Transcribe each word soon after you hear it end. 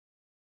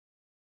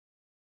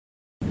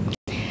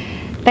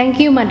Thank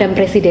you, Madam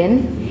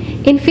President.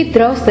 INFID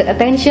draws the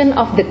attention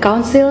of the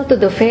Council to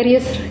the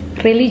various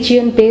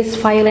religion-based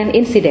violent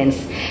incidents,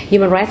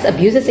 human rights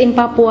abuses in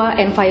Papua,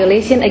 and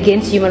violation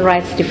against human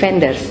rights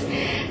defenders.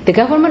 The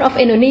government of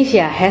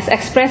Indonesia has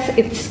expressed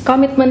its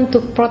commitment to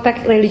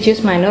protect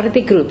religious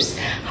minority groups.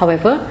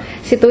 However,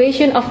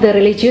 situation of the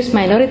religious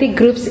minority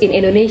groups in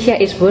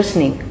Indonesia is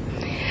worsening.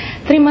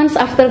 3 months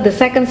after the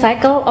second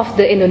cycle of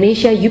the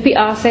Indonesia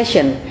UPR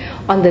session,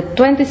 on the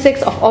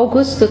 26th of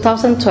August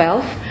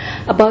 2012,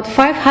 about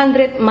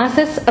 500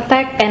 masses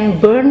attacked and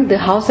burned the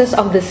houses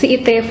of the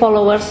CIT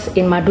followers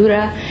in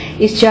Madura,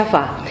 East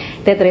Java,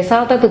 that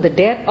resulted to the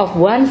death of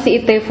 1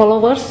 CIT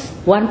followers,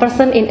 1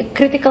 person in a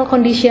critical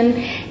condition,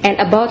 and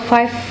about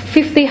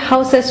 50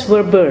 houses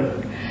were burned.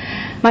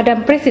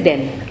 Madam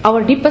President,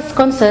 our deepest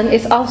concern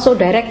is also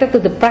directed to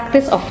the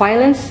practice of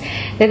violence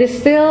that is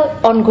still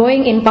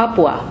ongoing in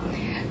Papua.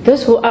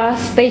 Those who are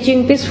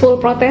staging peaceful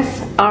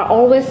protests are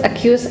always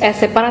accused as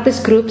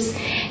separatist groups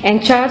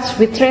and charged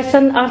with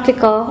treason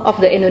article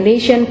of the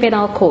Indonesian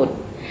Penal Code.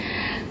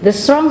 The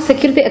strong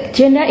security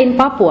agenda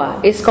in Papua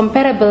is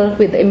comparable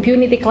with the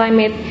impunity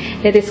climate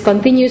that is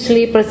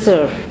continuously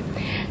preserved.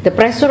 The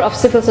pressure of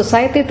civil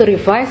society to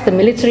revise the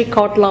military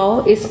court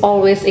law is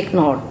always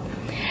ignored.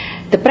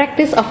 The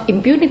practice of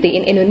impunity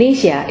in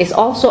Indonesia is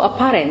also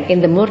apparent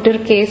in the murder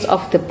case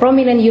of the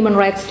prominent human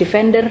rights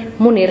defender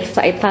Munir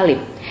Said Talib,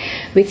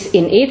 which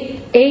in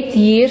 8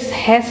 years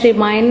has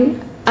remained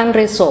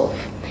unresolved.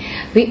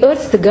 We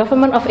urge the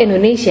government of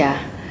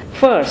Indonesia,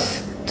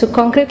 first, to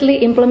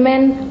concretely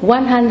implement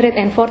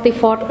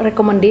 144th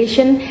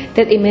recommendation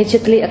that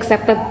immediately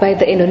accepted by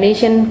the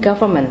Indonesian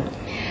government.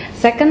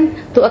 Second,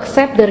 to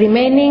accept the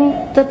remaining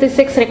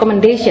 36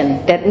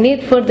 recommendations that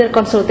need further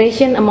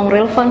consultation among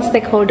relevant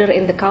stakeholders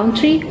in the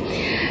country.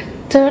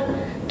 Third,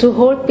 to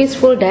hold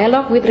peaceful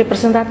dialogue with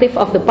representatives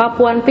of the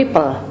Papuan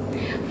people.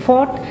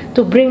 Fourth,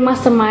 to bring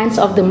masterminds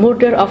of the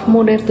murder of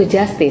Munir to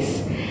justice.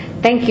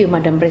 Thank you,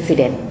 Madam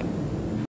President.